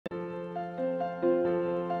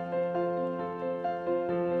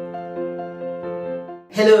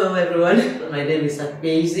Hello everyone, my name is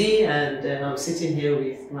Akpezi and I'm sitting here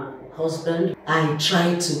with my husband. I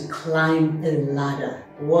tried to climb a ladder.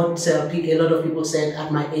 What a lot of people said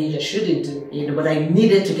at my age I shouldn't do, but I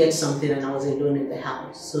needed to get something and I was alone in the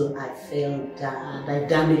house. So I fell down. I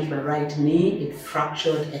damaged my right knee, it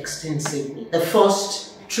fractured extensively. The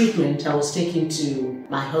first treatment I was taken to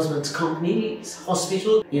my husband's company's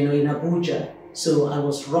hospital, in Abuja. So I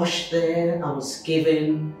was rushed there, I was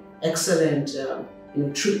given excellent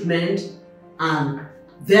treatment, and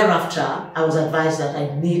thereafter I was advised that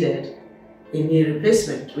I needed a knee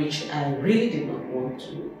replacement, which I really did not want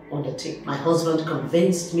to undertake. My husband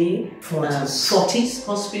convinced me. Fortis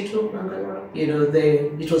Hospital Bangalore.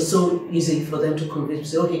 It was so easy for them to convince me.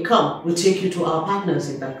 Say, okay, come, we'll take you to our partners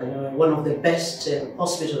in Bangalore, one of the best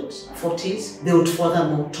hospitals. Fortis, they would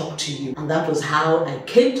furthermore talk to you. And that was how I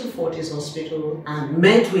came to Fortis Hospital and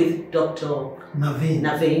met with Dr.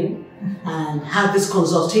 Naveen and had this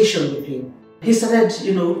consultation with him. He started,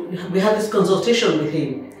 we had this consultation with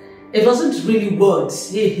him. It wasn't really words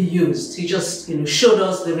he used. He just, showed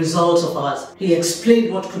us the results of ours. He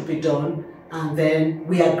explained what could be done, and then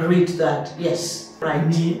we agreed that, yes, right.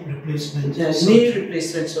 Knee replacement knee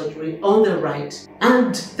replacement surgery on the right.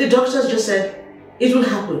 And the doctors just said, it will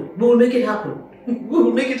happen. We will make it happen. We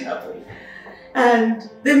will make it happen. And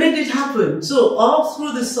they made it happen. So all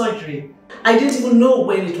through the surgery, I didn't even know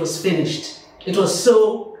when it was finished. It was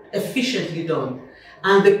so efficiently done.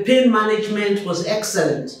 And the pain management was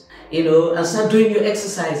excellent. And start doing your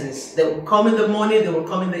exercises. They will come in the morning, they will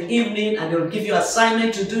come in the evening, and they will give you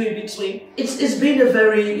assignment to do in between. It's been a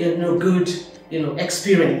very, good,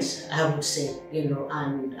 experience, I would say,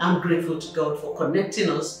 and I'm grateful to God for connecting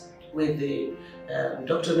us with the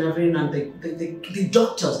Dr. Naveen and the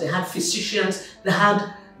doctors. They had physicians, they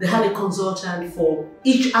had a consultant for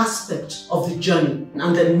each aspect of the journey,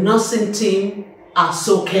 and the nursing team are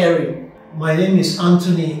so caring. My name is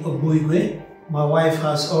Akpezi Ogbuigwe. My wife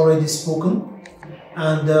has already spoken,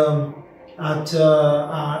 and at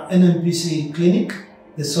our NMPC clinic,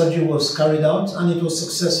 the surgery was carried out and it was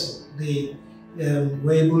successful. They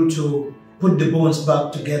were able to put the bones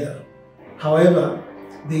back together. However,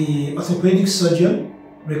 the orthopedic surgeon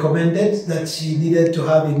recommended that she needed to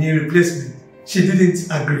have a knee replacement. She didn't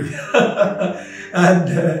agree.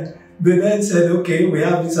 And they then said, okay, we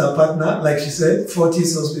have this our partner, like she said,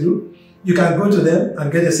 Fortis Hospital. You can go to them and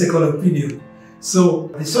get a second opinion. So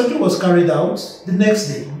the surgery was carried out the next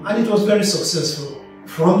day, and it was very successful.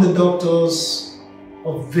 From the doctors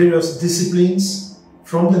of various disciplines,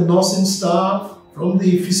 from the nursing staff, from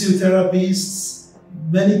the physiotherapists,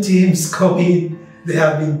 many teams come in. They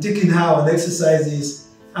have been taking her on exercises,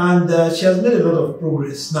 and she has made a lot of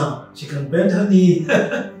progress now. She can bend her knee,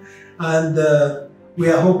 and we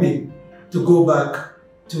are hoping to go back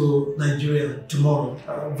to Nigeria tomorrow.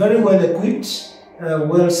 Very well equipped,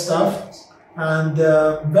 well staffed, and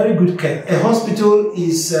very good care. A hospital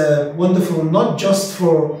is wonderful not just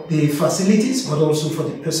for the facilities but also for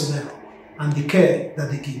the personnel and the care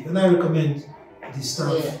that they give. And I recommend the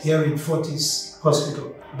staff here in Fortis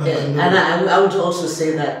Hospital Bangalore. And I would also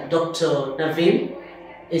say that Dr. Naveen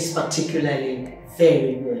is particularly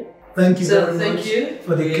very good. Thank you very much thank you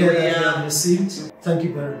for the care that you have received. Thank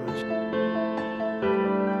you very much.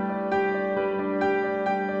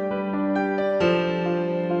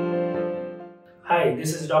 Hi,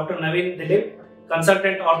 this is Dr. Naveen Dilip,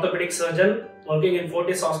 consultant orthopedic surgeon working in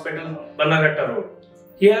Fortis Hospital Bannerghatta Road.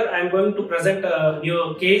 Here I am going to present a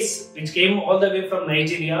new case which came all the way from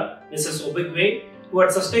Nigeria, Mrs. Ogbuigwe, who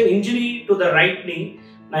had sustained injury to the right knee,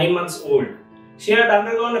 9 months old. She had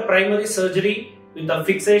undergone a primary surgery with a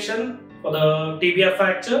fixation for the tibia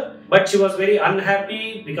fracture, but she was very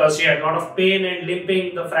unhappy because she had a lot of pain and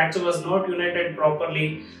limping. The fracture was not united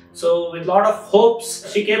properly. So with a lot of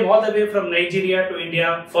hopes, she came all the way from Nigeria to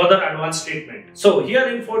India for further advanced treatment. So here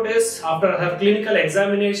in Fortis, after her clinical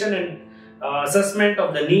examination and assessment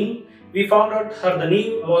of the knee, we found out the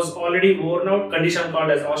knee was already worn out, condition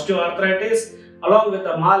called as osteoarthritis, along with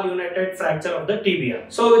a malunited fracture of the tibia.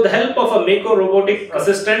 So with the help of a Mako Robotic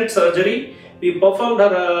assistant surgery, we performed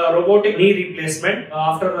her robotic knee replacement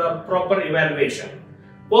after a proper evaluation.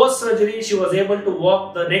 Post-surgery, she was able to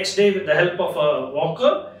walk the next day with the help of a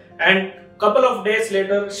walker, and couple of days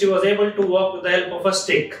later, she was able to walk with the help of a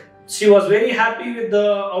stick. She was very happy with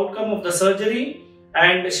the outcome of the surgery,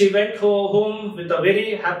 and she went home with a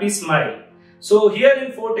very happy smile. So here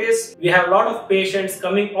in Fortis, we have a lot of patients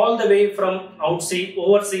coming all the way from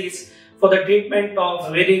overseas for the treatment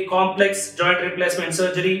of very complex joint replacement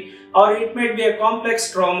surgery, or it may be a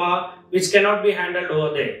complex trauma which cannot be handled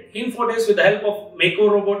over there. In Fortis, with the help of Mako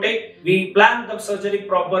Robotic, we plan the surgery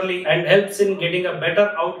properly and helps in getting a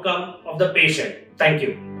better outcome of the patient. Thank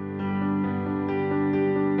you.